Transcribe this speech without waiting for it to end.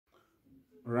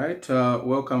Right,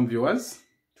 welcome viewers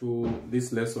to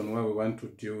this lesson where we want to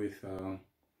deal with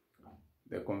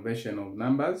the conversion of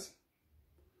numbers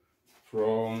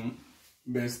from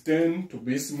base 10 to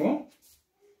bicimal.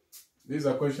 These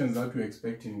are questions that we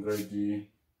expect in grade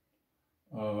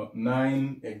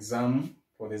 9 exam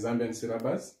for the Zambian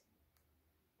syllabus.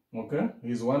 Okay,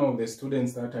 he's one of the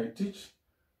students that I teach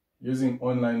using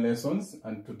online lessons,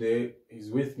 and today he's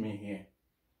with me here.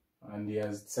 And he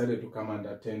has decided to come and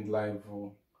attend live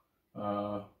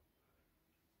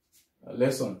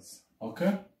lessons.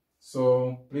 Okay,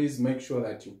 so please make sure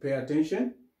that you pay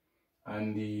attention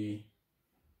and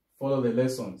follow the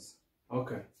lessons.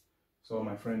 Okay, so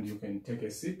my friend, you can take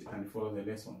a seat and follow the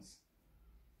lessons.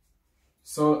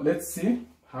 So let's see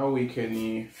how we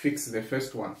can fix the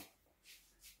first one.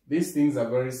 These things are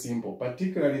very simple,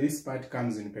 particularly this part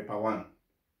comes in paper 1.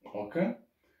 Okay,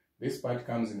 this part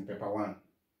comes in paper 1.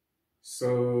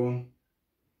 So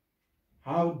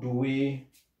how do we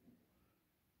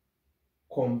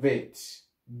convert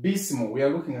bicimal? We are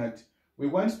looking at, we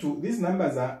want to, these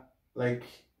numbers are like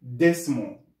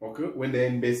decimal, okay, when they're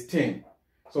in base 10.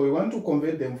 So we want to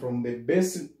convert them from the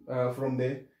base, from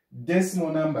the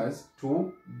decimal numbers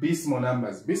to bicimal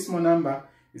numbers. Bicimal number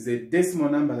is a decimal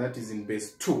number that is in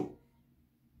base 2.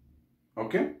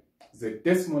 Okay, it's a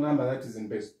decimal number that is in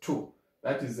base 2.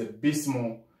 That is a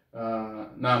bicimal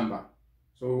number.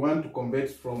 So we want to convert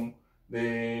from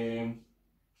the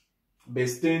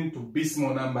base 10 to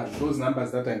bicimal numbers, those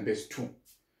numbers that are in base 2.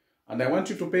 And I want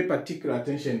you to pay particular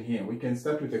attention here. We can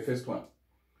start with the first one.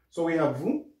 So we have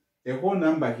a whole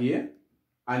number here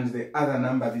and the other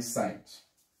number this side.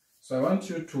 So I want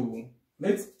you to,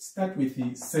 let's start with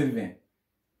the 7.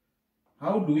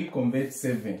 How do we convert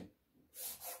 7?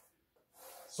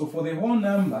 So for the whole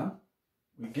number,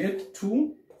 we get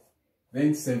 2,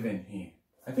 then 7 here.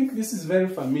 I think this is very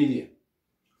familiar.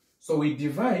 So we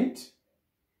divide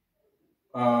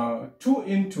 2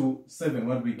 into 7.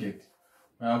 What we get?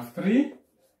 We have 3,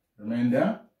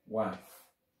 remainder 1.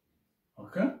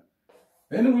 Okay?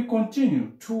 Then we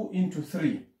continue. 2 into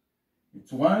 3.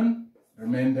 It's 1,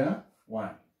 remainder 1.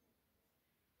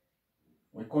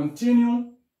 We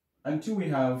continue until we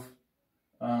have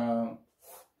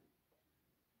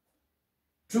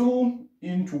 2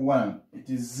 into 1. It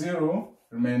is 0,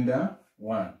 remainder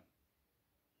 1.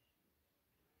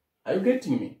 Are you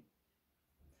getting me?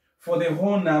 For the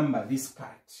whole number, this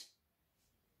part.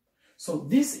 So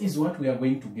this is what we are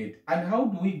going to get. And how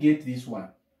do we get this one?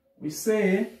 We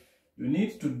say you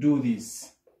need to do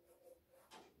this.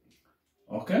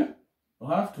 Okay? You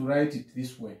have to write it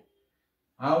this way.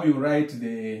 How you write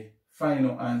the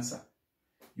final answer?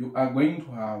 You are going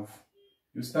to have,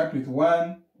 you start with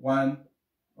 1, 1.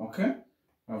 Okay?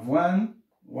 You have 1,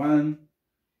 1,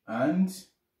 and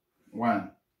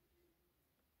 1.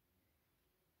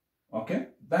 Okay,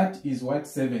 that is what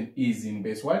 7 is in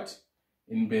base what?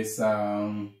 In base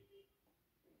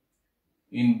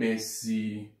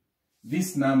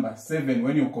this number 7.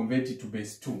 When you convert it to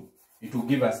base 2, it will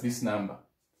give us this number.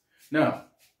 Now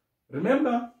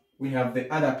remember, we have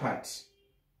the other part.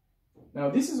 Now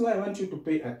this is why I want you to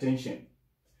pay attention.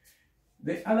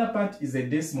 The other part is a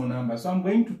decimal number, so I'm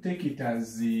going to take it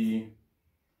as the,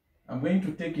 I'm going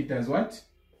to take it as what?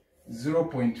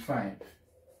 0.5.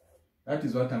 That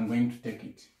is what I'm going to take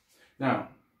it. Now,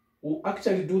 we'll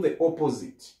actually do the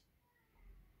opposite.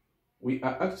 We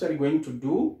are actually going to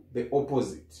do the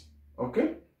opposite.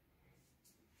 Okay?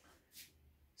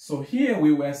 So here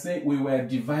we were saying we were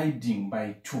dividing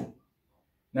by 2.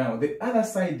 Now, the other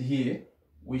side here,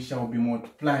 we shall be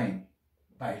multiplying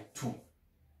by 2.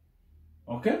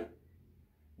 Okay?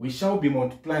 We shall be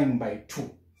multiplying by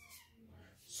 2.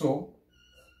 So,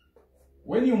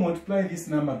 when you multiply this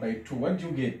number by 2, what do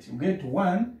you get? You get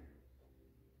 1,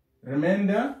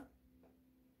 remainder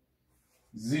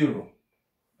 0.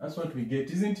 That's what we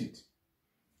get, isn't it?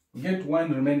 We get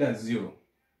 1, remainder 0.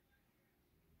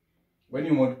 When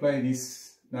you multiply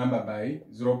this number by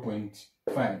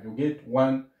 0.5, you get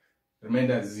 1,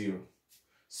 remainder 0.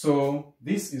 So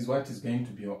this is what is going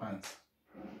to be your answer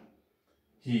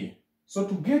here. So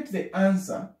to get the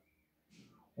answer,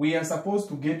 we are supposed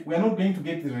to get, we are not going to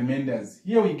get the remainders.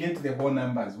 Here we get the whole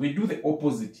numbers. We do the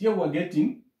opposite. Here we are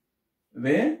getting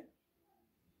the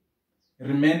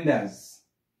remainders.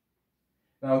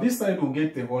 Now this side will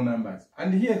get the whole numbers.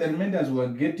 And here the remainders, we are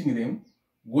getting them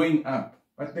going up.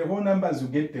 But the whole numbers, you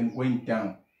get them going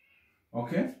down.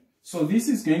 Okay? So this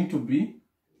is going to be,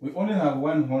 we only have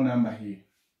one whole number here,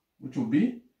 which will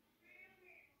be,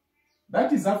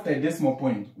 that is after a decimal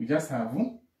point. We just have,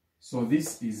 so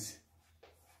this is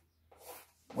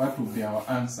what will be our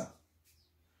answer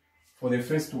for the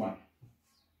first one.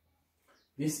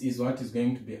 This is what is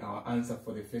going to be our answer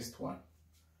for the first one.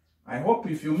 I hope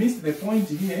if you missed the point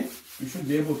here, you should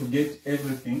be able to get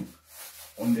everything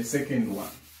on the second one.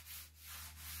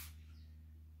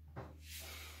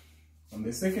 On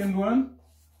the second one,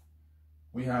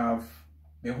 we have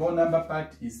the whole number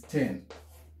part is 10.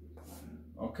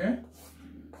 Okay?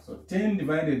 So 10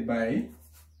 divided by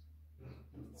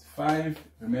 5,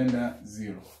 remainder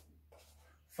 0.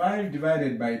 5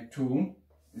 divided by 2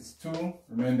 is 2,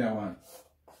 remainder 1.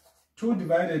 2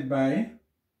 divided by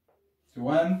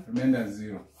 1, remainder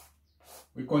 0.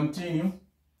 We continue.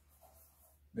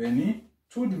 Then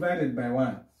 2 divided by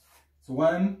 1. So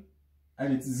 1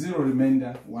 and it's 0,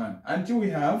 remainder 1. Until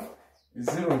we have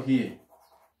 0 here.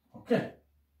 Okay.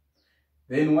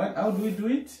 Then what? How do we do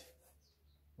it?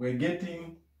 We're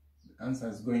getting the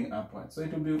answers going upward. So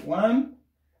it will be 1,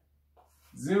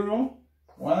 0,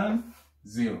 1,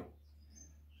 0.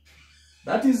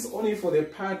 That is only for the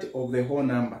part of the whole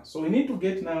number. So we need to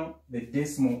get now the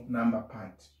decimal number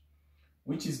part,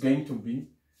 which is going to be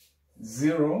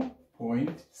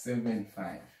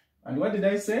 0.75. And what did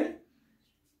I say?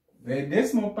 The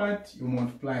decimal part, you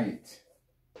multiply it.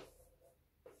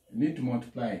 You need to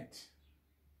multiply it.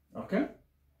 Okay?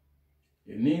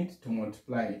 You need to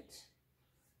multiply it.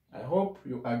 I hope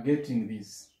you are getting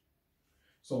this.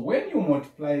 So when you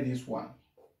multiply this one,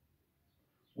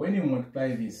 when you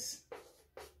multiply this,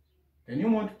 can you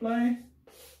multiply?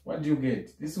 What do you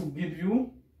get? This will give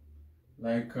you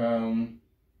like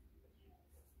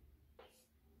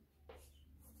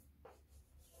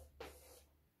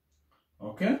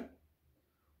okay,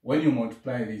 when you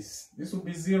multiply this will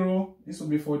be 0, this will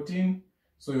be 14,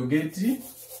 so you get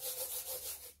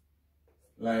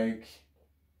like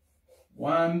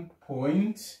 1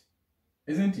 point,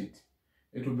 isn't it?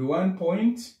 It will be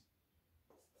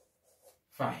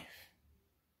 1.5.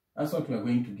 That's what we are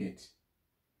going to get,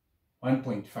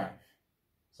 1.5.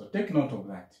 So take note of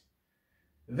that.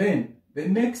 Then the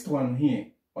next one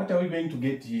here, what are we going to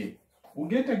get here? We'll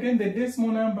get again the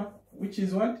decimal number, which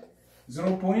is what?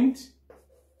 0.5.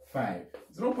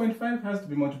 0.5 has to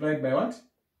be multiplied by what?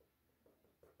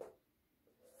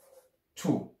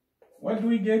 2. What do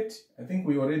we get? I think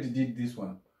we already did this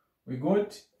one. We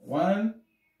got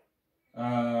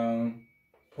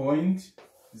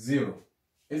 1.0,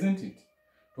 isn't it?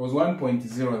 It was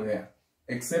 1.0 there,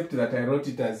 except that I wrote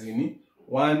it as in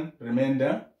 1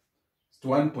 remainder to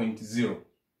 1.0.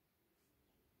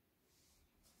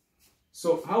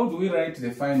 So how do we write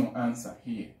the final answer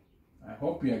here? I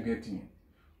hope you are getting it.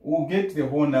 We'll get the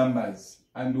whole numbers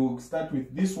and we'll start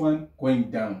with this one going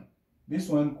down, this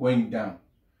one going down.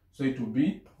 So it will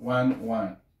be 1,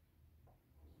 1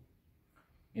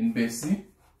 in base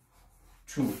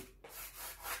 2.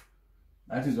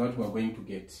 That is what we are going to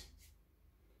get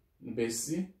in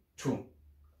base 2.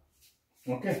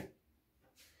 Okay.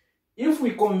 If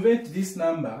we convert this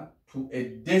number to a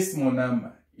decimal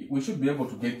number, we should be able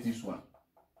to get this one.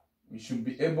 We should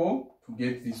be able to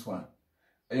get this one.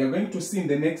 And you're going to see in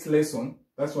the next lesson,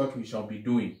 that's what we shall be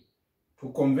doing.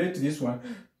 To convert this one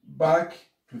back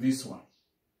to this one.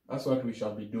 That's what we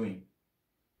shall be doing.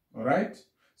 Alright?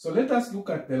 So let us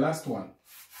look at the last one.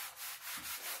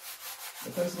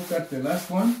 Let us look at the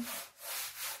last one.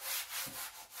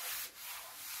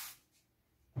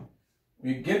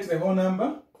 We get the whole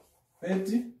number,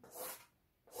 30.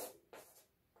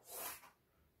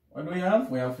 What do we have?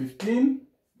 We have 15,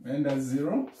 and that's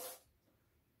 0.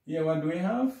 Here what do we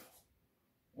have?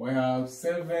 We have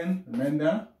 7,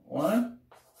 remainder 1.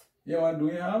 Here what do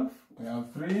we have? We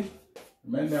have 3,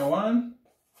 remainder 1.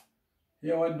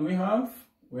 Here what do we have?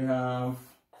 We have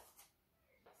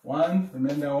 1,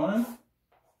 remainder 1.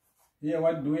 Here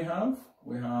what do we have?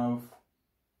 We have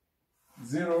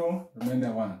 0,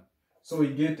 remainder 1. So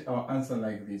we get our answer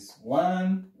like this: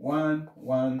 1, 1,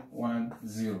 1, 1,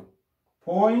 0.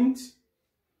 Point.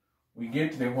 We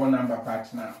get the whole number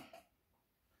part now.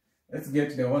 Let's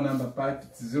get the whole number part.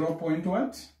 It's 0.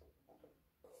 What?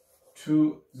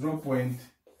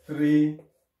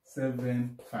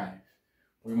 0.375.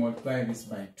 We multiply this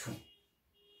by 2.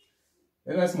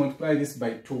 Let us multiply this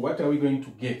by 2. What are we going to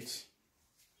get?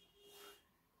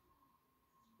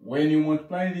 When you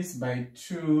multiply this by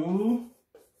 2,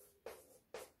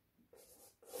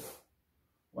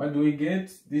 what do we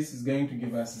get? This is going to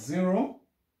give us 0.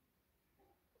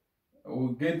 We'll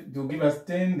get to give us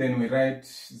 10, then we write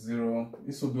 0.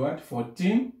 This will be what?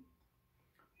 14.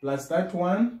 Plus that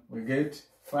one, we get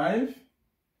 5.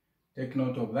 Take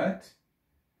note of that.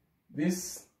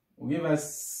 This will give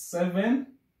us 7.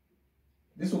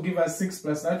 This will give us 6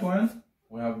 plus that one.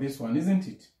 We have this one, isn't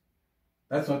it?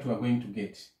 That's what we are going to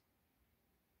get.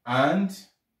 And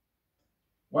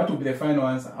what will be the final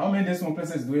answer? How many decimal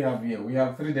places do we have here? We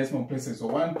have 3 decimal places. So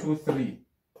 1, 2, 3.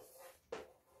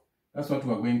 That's what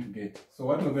we're going to get. So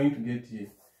what we're going to get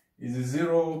here is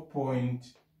 0.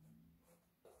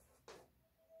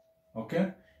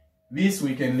 Okay? This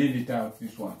we can leave it out,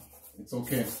 this one. It's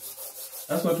okay.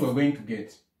 That's what we're going to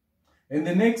get. And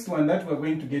the next one that we're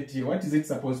going to get here, what is it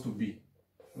supposed to be?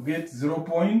 We get 0.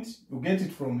 We get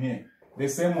it from here. The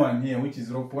same one here, which is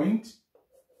 0.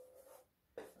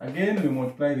 Again, we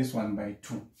multiply this one by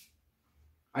 2.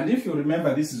 And if you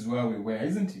remember, this is where we were,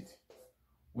 isn't it?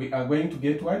 We are going to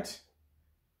get what?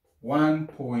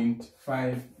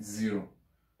 1.50.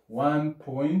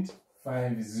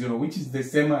 1.50, which is the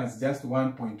same as just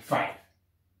 1.5.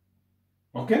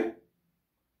 Okay?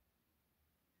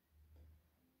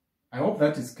 I hope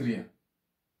that is clear.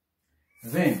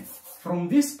 Then, from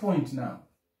this point now,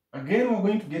 again, we're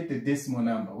going to get the decimal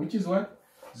number, which is what?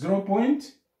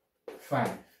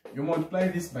 0.5. You multiply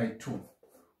this by 2.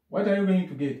 What are you going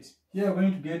to get? Here we're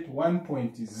going to get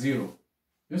 1.0.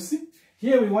 You see?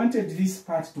 Here we wanted this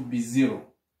part to be 0.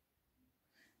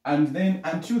 And then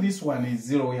until this one is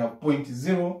 0, we have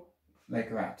 0.0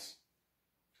 like that.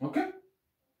 Okay?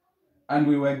 And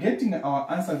we were getting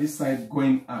our answer this side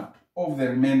going up of the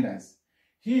remainders.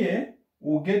 Here,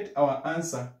 we'll get our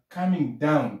answer coming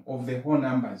down of the whole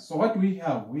numbers. So what we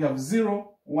have? We have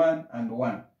 0, 1, and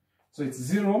 1. So it's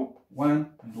 0, 1,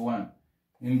 and 1.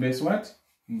 In base what?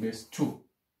 In base 2.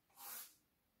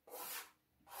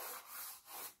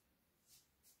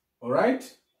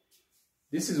 Alright?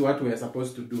 This is what we are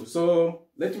supposed to do. So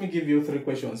let me give you 3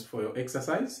 questions for your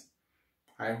exercise.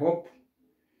 I hope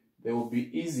they will be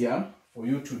easier for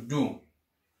you to do.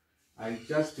 I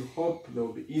just hope they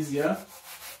will be easier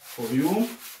for you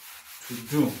to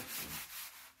do.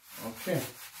 Okay.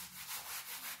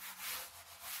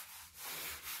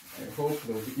 I hope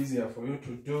they will be easier for you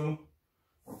to do.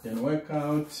 You can work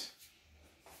out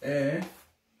a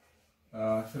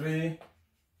 3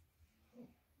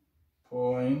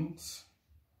 point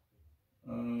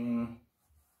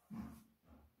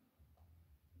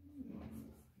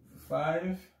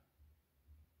 5.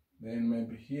 Then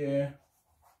maybe here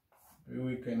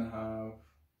we can have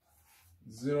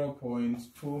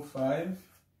 0.25.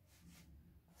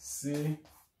 C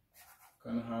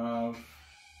can have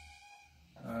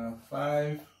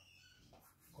 5,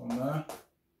 comma,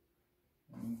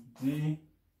 and D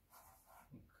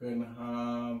can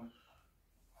have,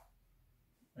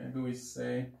 maybe we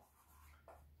say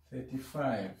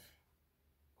 35,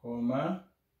 comma,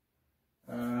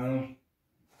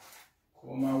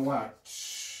 comma what?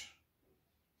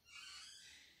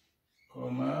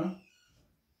 Comma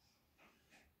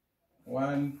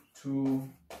 1, 2,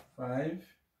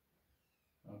 5.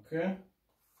 Okay.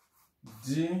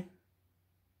 D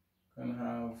can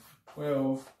have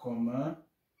 12, comma,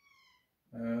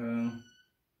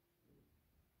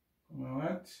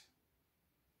 what?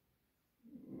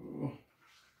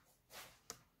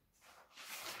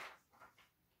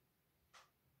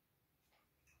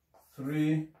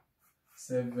 3,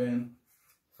 7,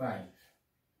 5.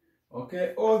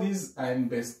 Okay, all these are in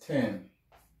base 10.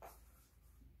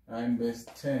 I'm base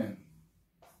 10.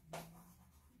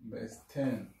 Base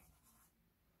 10.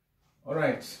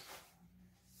 Alright.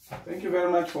 Thank you very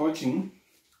much for watching.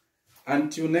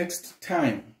 Until next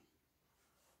time.